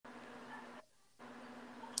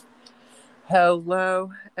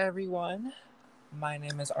Hello, everyone. My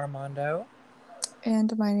name is Armando,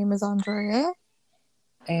 And my name is Andrea.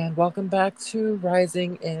 and welcome back to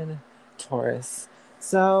Rising in Taurus.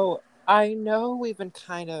 So, I know we've been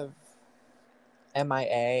kind of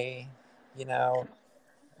MIA, you know,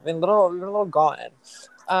 been a little gone.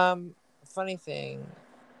 Funny thing,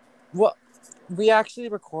 well, we actually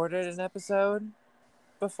recorded an episode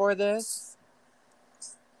before this,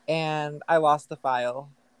 and I lost the file.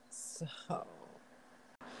 So,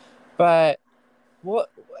 but we'll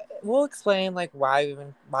we'll explain like why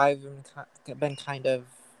we've been kind of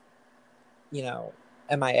you know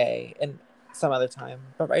MIA and some other time.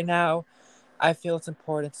 But right now, I feel it's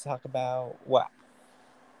important to talk about what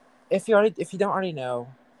if you don't already know.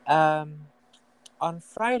 Um, on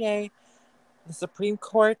Friday, the Supreme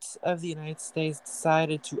Court of the United States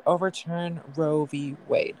decided to overturn Roe v.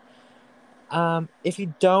 Wade. If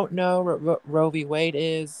you don't know what Roe v. Wade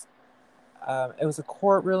is, it was a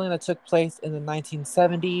court ruling that took place in the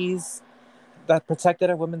 1970s that protected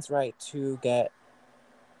a woman's right to get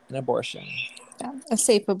an abortion. Yeah, a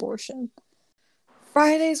safe abortion.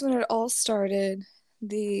 Fridays when it all started,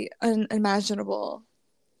 the unimaginable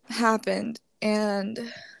happened.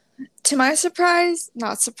 And to my surprise,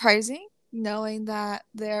 not surprising, knowing that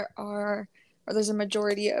there's a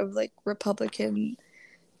majority of like Republican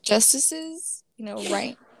justices,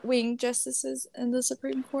 right wing justices in the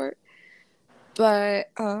Supreme Court. But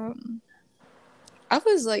I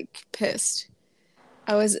was like pissed.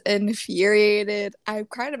 I was infuriated. I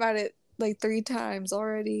cried about it like 3 times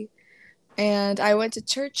already. And I went to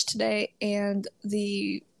church today, and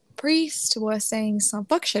the priest was saying some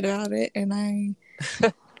fuck shit about it, and I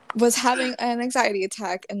was having an anxiety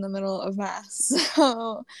attack in the middle of mass.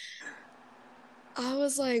 So I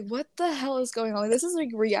was like, what the hell is going on? Like, this is like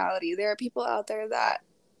reality. There are people out there that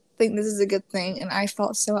think this is a good thing, and I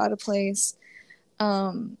felt so out of place.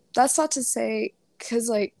 That's not to say, because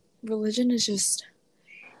like religion is just,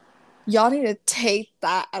 y'all need to take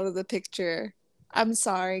that out of the picture. I'm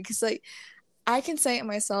sorry, because like I can say it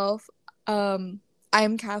myself.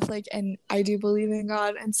 I'm Catholic and I do believe in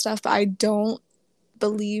God and stuff, but I don't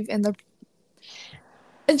believe in the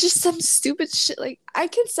and just some stupid shit. Like I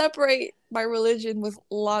can separate my religion with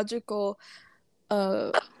logical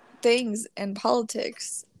uh things and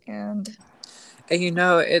politics, and And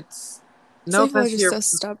it's no some people are offense to just your so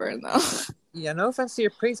stubborn though. no offense to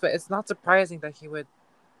your priest, but it's not surprising that he would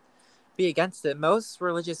be against it. Most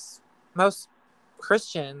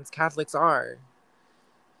Christians, Catholics are,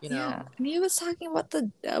 you Yeah, know, and he was talking about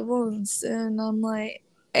the devil and sin. I'm like,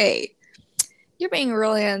 hey, you're being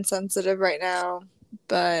really insensitive right now,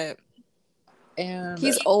 but and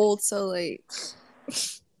he's old, so like,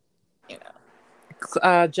 you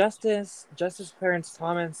know. Justice Clarence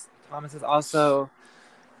Thomas is also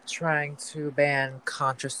trying to ban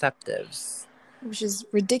contraceptives. Which is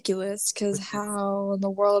ridiculous because Which is how in the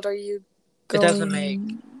world are you it doesn't make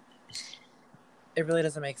going? it really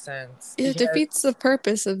doesn't make sense It because defeats the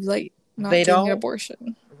purpose of like not they getting an don't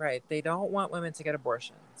abortion. right they don't want women to get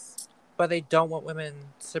abortions, but they don't want women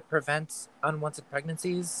to prevent unwanted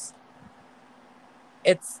pregnancies.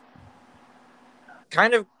 It's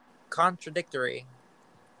kind of contradictory.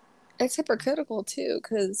 It's hypocritical too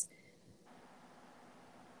because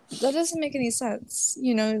that doesn't make any sense.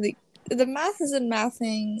 The math isn't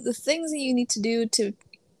mathing. The things that you need to do to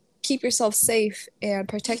keep yourself safe and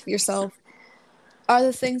protect yourself are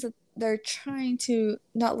the things that they're trying to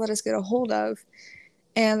not let us get a hold of.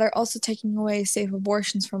 And they're also taking away safe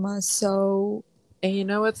abortions from us. So, And you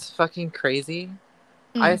know what's fucking crazy?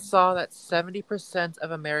 I mm, saw that 70%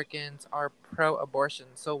 of Americans are pro abortion.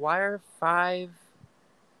 So why are five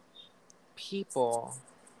people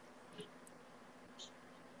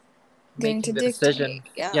getting to making the dictate. decision?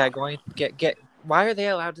 Yeah. Yeah, going get. Why are they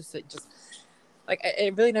allowed to say just like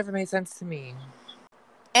it really never made sense to me.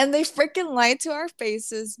 And they freaking lied to our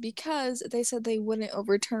faces because they said they wouldn't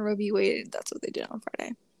overturn Roe v. Wade. That's what they did on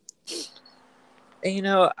Friday. And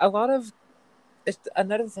a lot of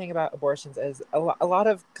another thing about abortions is a lot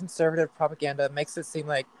of conservative propaganda makes it seem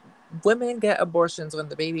like women get abortions when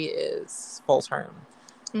the baby is full term.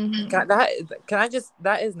 Mm-hmm.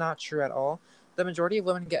 That is not true at all. The majority of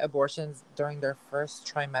women get abortions during their first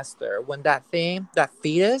trimester when that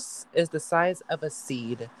fetus is the size of a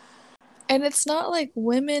seed. And it's not like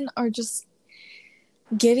women are just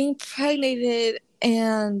getting pregnated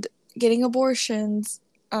and getting abortions.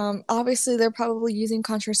 Obviously, they're probably using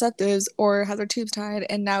contraceptives or have their tubes tied,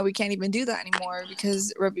 and now we can't even do that anymore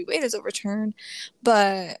because Roe v. Wade is overturned.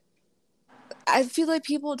 But I feel like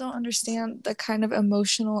people don't understand the kind of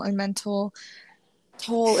emotional and mental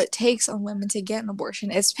toll it takes on women to get an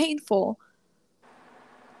abortion. It's painful,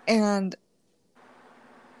 And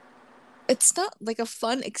it's not like a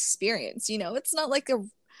fun experience, you know? It's not like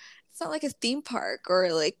a theme park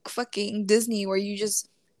or like fucking Disney where you just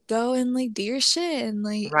go and like do your shit and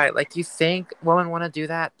like Right. Like, you think women want to do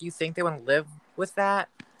that? Do you think they want to live with that?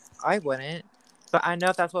 I wouldn't. But I know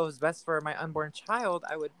if that's what was best for my unborn child,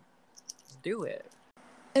 I would do it.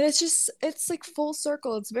 and it's like full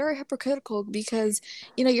circle. It's very hypocritical because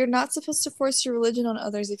you know you're not supposed to force your religion on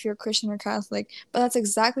others if you're Christian or Catholic, but that's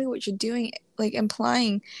exactly what you're doing, like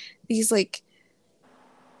implying these like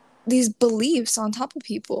these beliefs on top of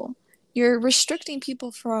people. You're restricting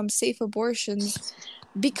people from safe abortions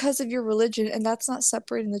because of your religion, and that's not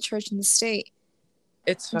separating the church and the state.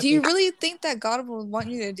 It's Do you fucking. really think that God will want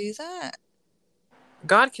you to do that?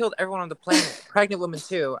 God killed everyone on the planet. Pregnant women,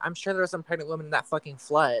 too. I'm sure there were some pregnant women in that fucking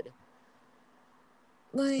flood.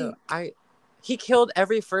 So Like, he killed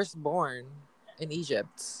every firstborn in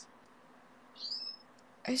Egypt.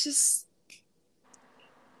 it's just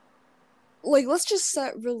like let's just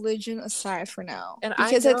set religion aside for now And I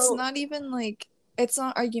because it's know, not even like it's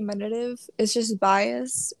not argumentative. It's just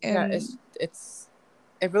bias yeah, and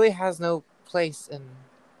it really has no place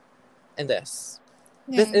in this.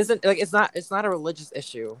 This yeah, isn't like it's not a religious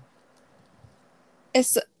issue.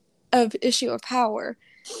 it's a issue of power.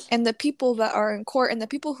 And the people that are in court and the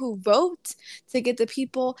people who vote to get the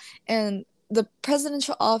people and the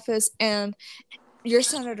presidential office and your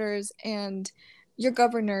senators and your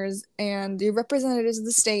governors and your representatives of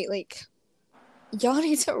the state, like y'all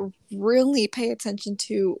need to really pay attention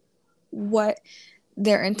to what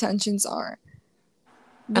their intentions are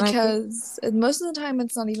And I think because most of the time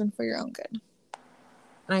it's not even for your own good.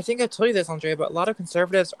 and I think I told you this, Andre, but a lot of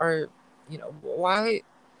conservatives are, why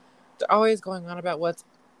they're always going on about what's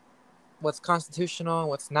constitutional and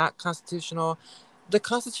what's not constitutional. The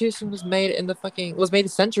Constitution was made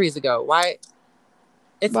centuries ago. Why?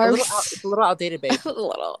 Why It's a little outdated, babe. a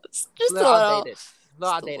little, A just a little little, outdated. A little just a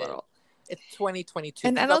outdated. little. It's 2022.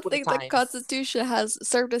 And I Keep up don't with the think the times. Constitution has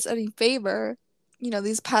served us any favor. You know,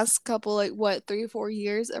 these past couple, like what, 3 or 4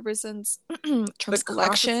 years, ever since The Trump's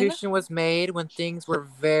election. Constitution was made when things were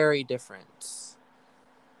very different.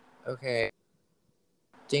 Okay,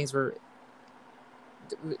 things were.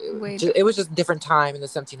 Wait, It was just a different time in the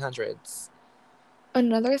 1700s.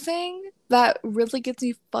 another thing that really gets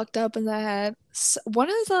me fucked up in the head. One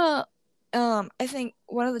of the, I think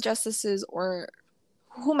one of the justices or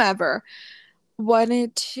whomever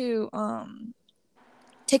wanted to,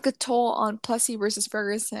 take a toll on Plessy versus Oh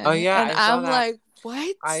Ferguson, yeah, and I saw I'm that. like,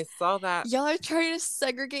 what? I saw that. Y'all are trying to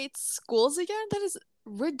segregate schools again? That is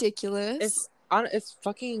ridiculous. It's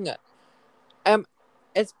fucking um.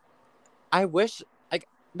 It's I wish like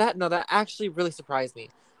that. No, that actually really surprised me.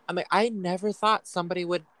 I'm like, I never thought somebody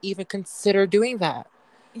would even consider doing that.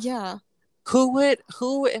 Yeah.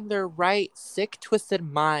 Who in their right, sick, twisted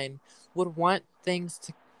mind would want things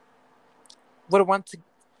to would want to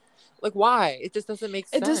like why? It just doesn't make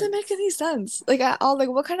It doesn't make sense. any sense. Like at all. Like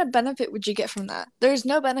what kind of benefit would you get from that? There's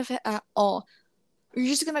no benefit at all. You're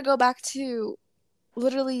just gonna go back to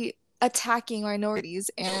literally attacking minorities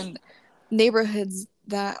and neighborhoods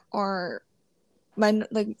that are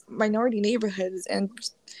like minority neighborhoods and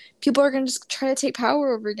people are gonna just try to take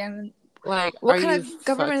power over again. Like, What are kind you of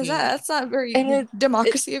government is that? fucking That's not very and it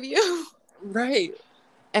democracy of you. right.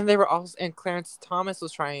 And they were also and Clarence Thomas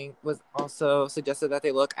was also suggested that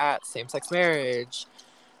they look at same sex marriage.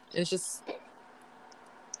 And it's just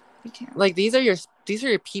You can't. like these are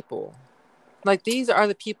your people. Like these are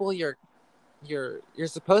the people you're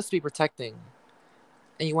supposed to be protecting.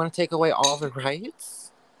 And you want to take away all the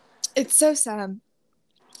rights? It's so sad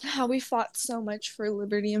how we fought so much for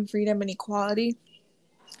liberty and freedom and equality.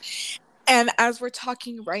 And as we're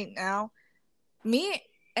talking right now, me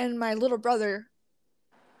and my little brother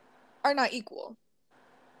are not equal.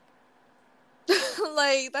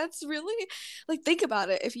 Like, that's really, like, think about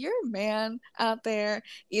it. If you're a man out there,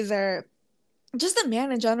 either just a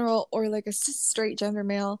man in general or like a straight gender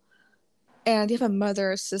male, and you have a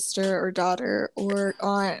mother, or sister, or daughter, or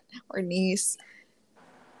aunt, or niece,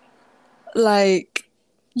 like,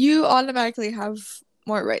 you automatically have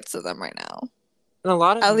more rights to them right now. And At a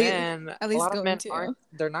least lot of going men aren't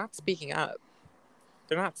to. they're not speaking up.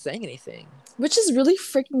 They're not saying anything. Which is really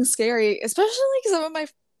freaking scary, especially like some of my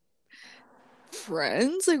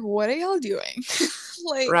friends. Like, what are y'all doing?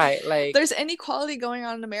 Like, Right, like there's inequality going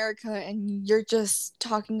on in America, and you're just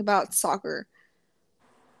talking about soccer.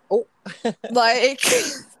 oh Like,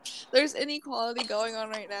 there's inequality going on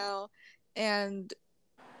right now, and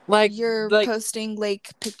like you're like posting like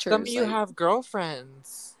some of pictures. you Like, have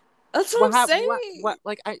girlfriends. that's what I'm saying. What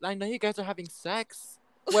like I know you guys are having sex,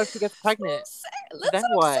 What if she gets pregnant? That's Then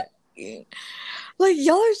what I'm what? saying. Like,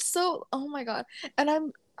 y'all are so, oh my God. And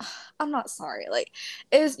I'm not sorry. Like,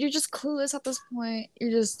 is you're just clueless at this point.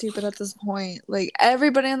 You're just stupid at this point. Like,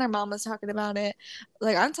 everybody and their mom is talking about it.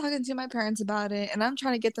 Like, I'm talking to my parents about it, and I'm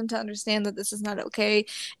trying to get them to understand that this is not okay.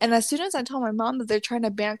 And as soon as I told my mom that they're trying to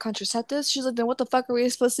ban contraceptives, she's like, then what the fuck are we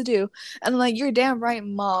supposed to do? And I'm like, you're damn right,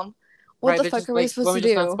 mom. What Right? the They're fuck just are we like, supposed to women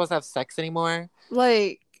just not do? supposed to have sex anymore.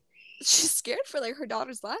 Like, she's scared for like her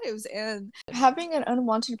daughter's lives, and having an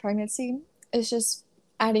unwanted pregnancy is just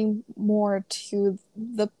adding more to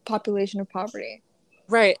the population of poverty.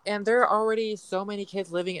 Right, and there are already so many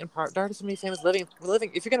kids living in there are so many families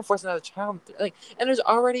living. If you're gonna force another child, like, and there's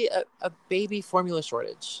already a baby formula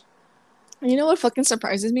shortage. And you know what fucking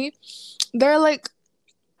surprises me? They're like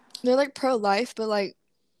they're like pro-life, but like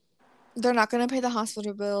they're not gonna pay the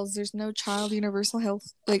hospital bills. There's no child universal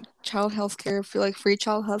health, like child health care for like free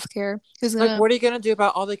child health care. Who's Like, gonna what are you gonna do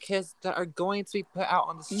about all the kids that are going to be put out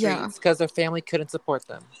on the yeah. streets because their family couldn't support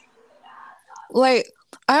them? Like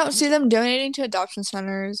I don't see them donating to adoption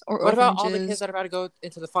centers or What about all the kids orphanages. that are about to go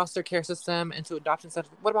into the foster care system, into adoption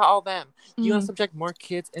centers? What about all them? You want to Mm. subject more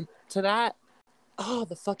kids into that? Oh,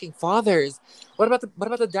 the fucking fathers. What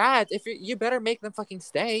about the dads? If you better make them fucking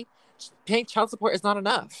stay. Paying child support is not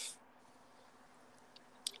enough.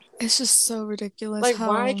 It's just so ridiculous Like,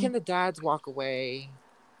 why how can the dads walk away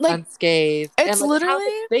like unscathed? And it's like, how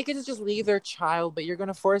literally they can just leave their child, but you're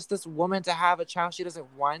gonna force this woman to have a child she doesn't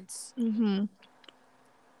want? mm-hmm.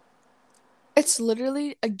 It's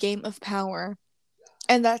literally a game of power.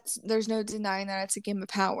 And there's no denying that it's a game of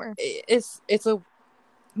power. It's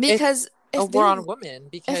Because a war on women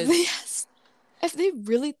if because they if they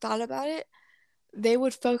really thought about it, they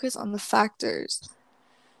would focus on the factors.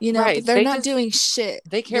 You know, right, but they're not doing shit.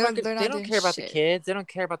 they care about They're they not don't doing care about the shit. kids, they don't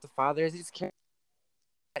care about the fathers, they just care about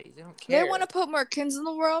the bodies. They don't They care. want to put more kids in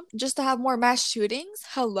the world just to have more mass shootings.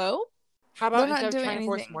 Hello? How They're about instead not of doing trying to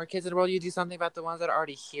force anything. more kids in the world, you do something about the ones that are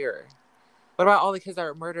already here? What about all the kids that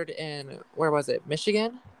were murdered in, where was it,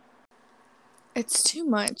 Michigan? It's too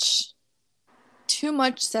much. Too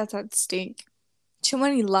much that's at stake. Too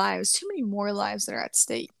many lives. Too many more lives that are at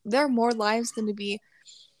stake. There are more lives going to be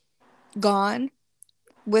gone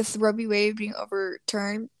with Roe v. Wade being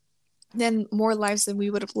overturned than more lives than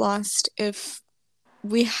we would have lost if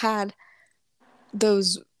we had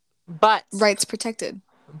those But rights protected.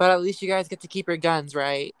 at least you guys get to keep your guns,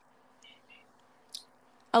 right?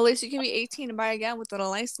 At least you can be 18 and buy a gun without a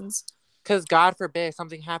license. Because God forbid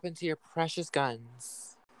something happened to your precious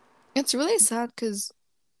guns. It's really sad because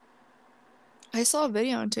I saw a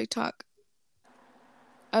video on TikTok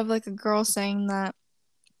of like a girl saying that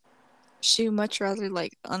she would much rather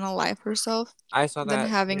like unalive herself I saw than that,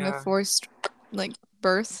 having a yeah. forced like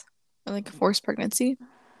birth or like a forced pregnancy.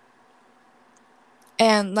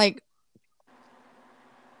 And like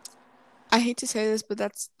I hate to say this, but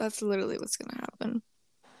that's literally what's gonna happen.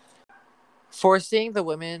 Forcing the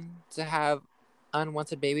women to have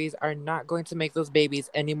unwanted babies are not going to make those babies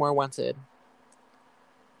any more wanted.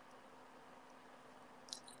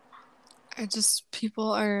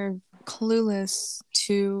 People are clueless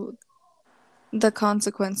to the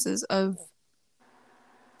consequences of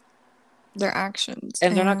their actions.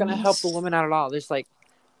 And they're not going to help the woman out at all. They're just like,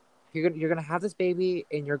 you're gonna have this baby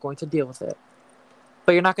and you're going to deal with it.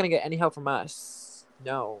 But you're not going to get any help from us.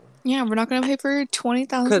 No. Yeah, we're not going to pay for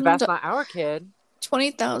 20,000. Because that's not our kid.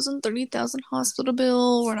 20,000, 30,000 hospital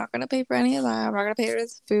bill. We're not going to pay for any of that. We're not going to pay for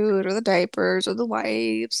the food or the diapers or the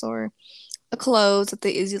wipes or the clothes that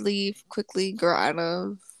they easily, quickly grow out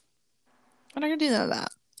of. We're not going to do none of that.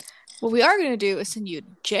 What we are going to do is send you to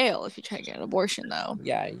jail if you try to get an abortion, though.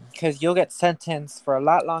 Yeah, because you'll get sentenced for a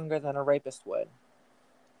lot longer than a rapist would.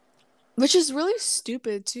 Which is really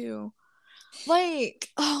stupid, too. Like,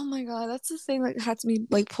 oh my God, that's the thing that had me,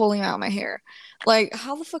 like, pulling out my hair. Like,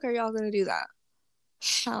 how the fuck are y'all going to do that?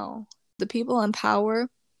 How? The people in power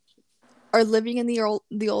are living in the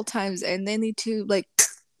old times, and they need to, like,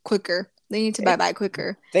 quicker. They need to bye-bye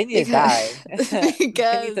quicker. They need to die. Because...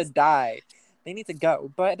 They need to die. They need to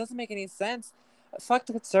go. But it doesn't make any sense. Fuck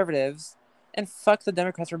the conservatives and fuck the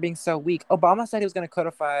Democrats for being so weak. Obama said he was going to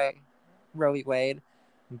codify Roe v. Wade.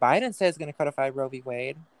 Biden says he's going to codify Roe v.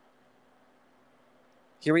 Wade.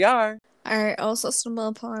 Here we are. I also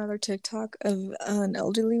stumbled upon another TikTok of an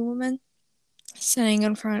elderly woman sitting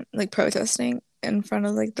in front, like, protesting in front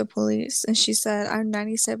of, like, the police. And she said, I'm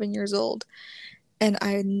 97 years old, and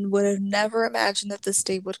I would have never imagined that this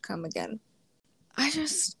day would come again. I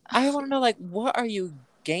want to know, like, what are you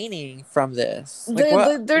gaining from this? Like They're, what?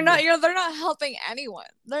 they're, they're not, they're not helping anyone.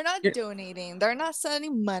 They're not You're, donating. They're not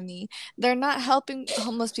sending money. They're not helping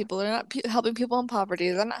homeless people. They're not helping people in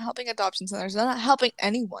poverty. They're not helping adoption centers. They're not helping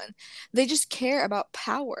anyone. They just care about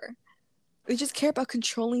power. They just care about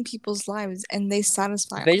controlling people's lives, and they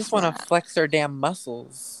satisfy they off just of want to that. flex their damn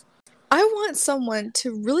muscles. I want someone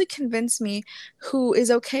to really convince me who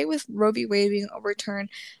is okay with Roe v. Wade being overturned,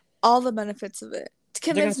 all the benefits of it. To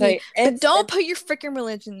They're gonna convince me, say but don't it's put your freaking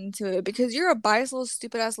religion into it because you're a biased little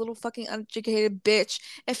stupid ass little fucking uneducated bitch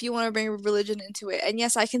if you want to bring religion into it. And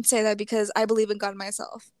yes, I can say that because I believe in God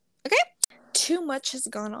myself. Okay? Too much has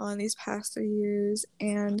gone on these past 3 years,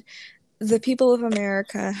 and the people of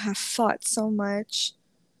America have fought so much.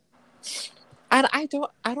 and I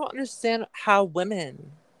don't understand how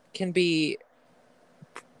women can be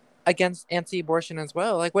against anti-abortion as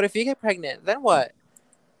well. Like, what if you get pregnant? Then what?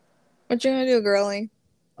 What you gonna do, girlie?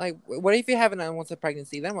 Like, what if you have an unwanted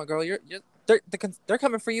pregnancy? Then what, girl? They're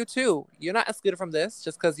coming for you too. You're not excluded from this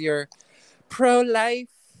just because you're pro-life.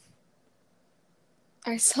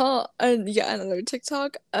 I saw another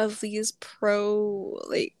TikTok of these pro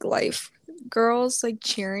life girls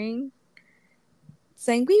cheering,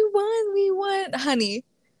 saying, we won, honey.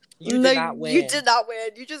 You No, did not you win. did not win.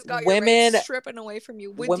 You just got your rights Women, stripped away from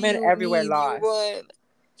you. What do women you everywhere mean you lost. won?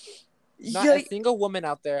 Not a Like, single woman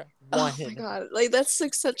out there won. oh my god, that's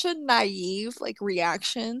such a naive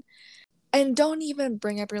reaction. And don't even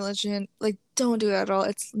bring up religion. Don't do that at all.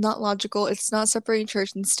 It's not logical. It's not separating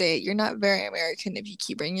church and state. You're not very American if you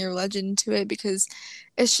keep bringing your religion into it because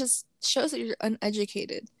it's just shows that you're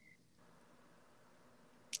uneducated.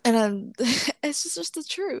 And it's just the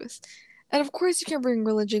truth. And of course, you can bring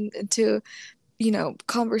religion into,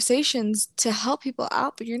 conversations to help people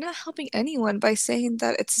out, but you're not helping anyone by saying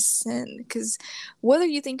that it's a sin. Because whether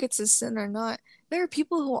you think it's a sin or not, there are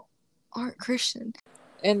people who aren't Christian.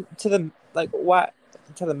 And to the what?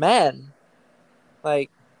 To the men, like,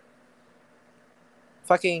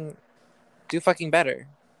 fucking do fucking better.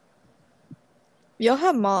 Y'all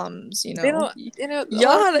have moms, They don't. A Y'all lot of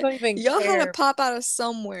had them to, don't even y'all had to care. pop out of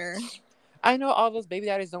somewhere. I know all those baby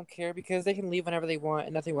daddies don't care because they can leave whenever they want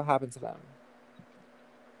and nothing will happen to them.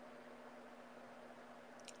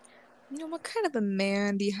 What kind of a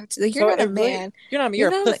man do you have to? You're So not a really, man. you're not me. You're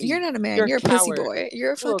a pussy. You're not a man. You're a You're a pussy coward. boy. You're a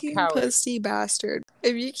You're a little fucking coward. pussy bastard.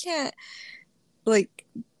 If you can't like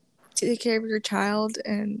take care of your child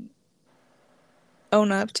and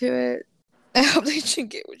own up to it, I hope that you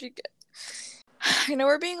get what you get. I know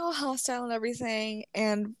we're being all hostile and everything,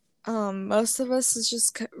 and most of us is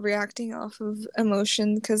just reacting off of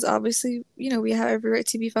emotion because obviously, we have every right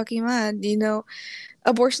to be fucking mad.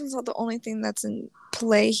 Abortion's not the only thing that's in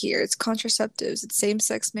play here. It's contraceptives, it's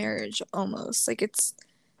same-sex marriage almost. It's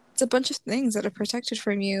a bunch of things that are protected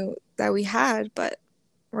from you that we had, but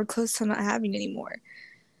we're close to not having anymore.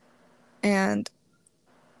 And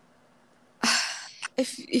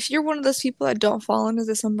if you're one of those people that don't fall under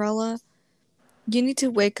this umbrella, you need to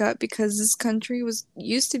wake up because this country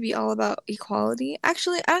used to be all about equality.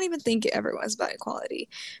 Actually, I don't even think it ever was about equality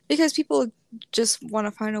because people just want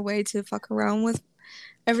to find a way to fuck around with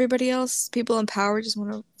everybody else. People in power just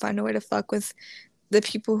want to find a way to fuck with the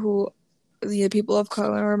people of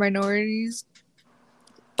color or minorities.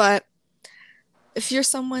 But if you're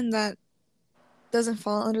someone that doesn't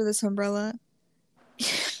fall under this umbrella,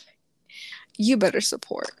 you better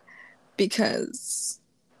support because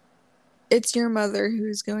it's your mother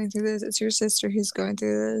who's going through this. It's your sister who's going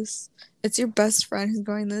through this. It's your best friend who's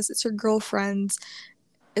going through this. It's your girlfriends.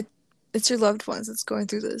 It's your loved ones that's going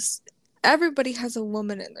through this. Everybody has a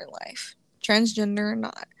woman in their life, transgender or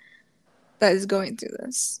not, that is going through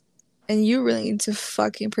this. And you really need to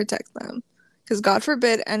fucking protect them. Because God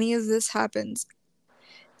forbid any of this happens.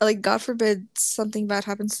 God forbid something bad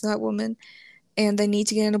happens to that woman and they need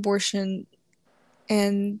to get an abortion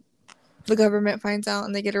and the government finds out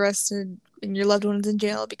and they get arrested and your loved one's in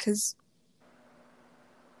jail because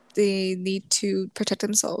they need to protect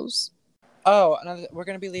themselves. Oh, we're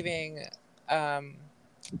gonna be leaving.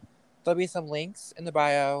 There'll be some links in the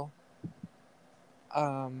bio.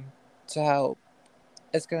 To help.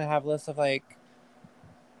 It's gonna have lists of a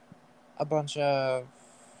bunch of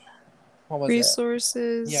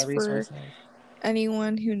resources Yeah, resources for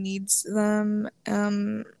anyone who needs them.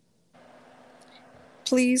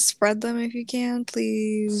 Please spread them if you can.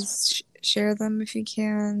 Please share them if you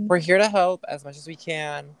can. We're here to help as much as we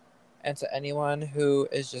can. And to anyone who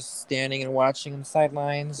is just standing and watching on the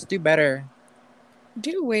sidelines, do better.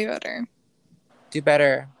 Do way better. Do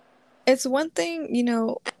better. It's one thing,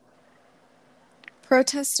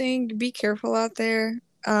 protesting, be careful out there.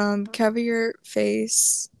 Cover your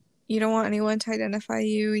face. You don't want anyone to identify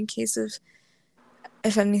you in case of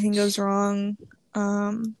if anything goes wrong.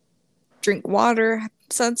 Drink water,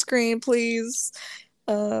 sunscreen, please.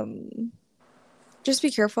 Just be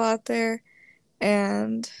careful out there.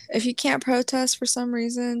 And if you can't protest for some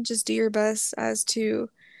reason, just do your best as to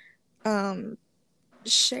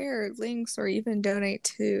share links or even donate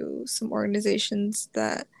to some organizations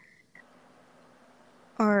that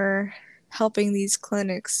are helping these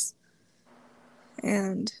clinics.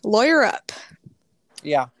 And lawyer up.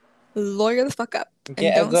 Yeah. Lawyer the fuck up. Get and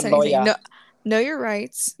a don't good say anything. lawyer. Know your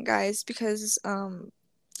rights, guys, because I don't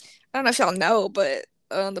know if y'all know, but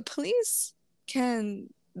the police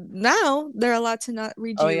can now they're allowed to not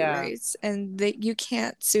read Oh, you your yeah. rights, and you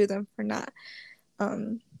can't sue them for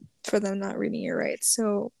them not reading your rights.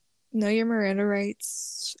 So know your Miranda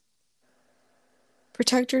rights.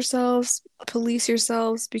 Protect yourselves, police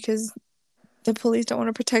yourselves, because the police don't want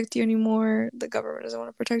to protect you anymore. The government doesn't want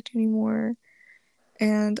to protect you anymore.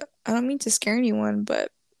 And I don't mean to scare anyone,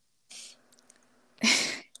 but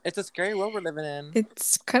it's a scary world we're living in.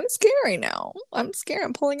 It's kind of scary now. I'm scared.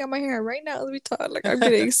 I'm pulling out my hair right now as we talk. Like, I'm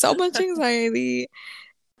getting so much anxiety.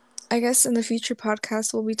 I guess in the future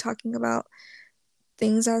podcast we'll be talking about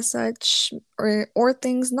things as such or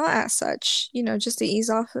things not as such, just to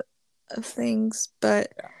ease off of things.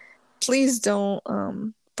 But please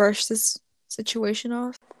don't brush this situation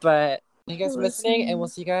off. But thank you guys for listening, and we'll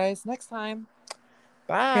see you guys next time.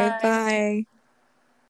 Bye. Goodbye.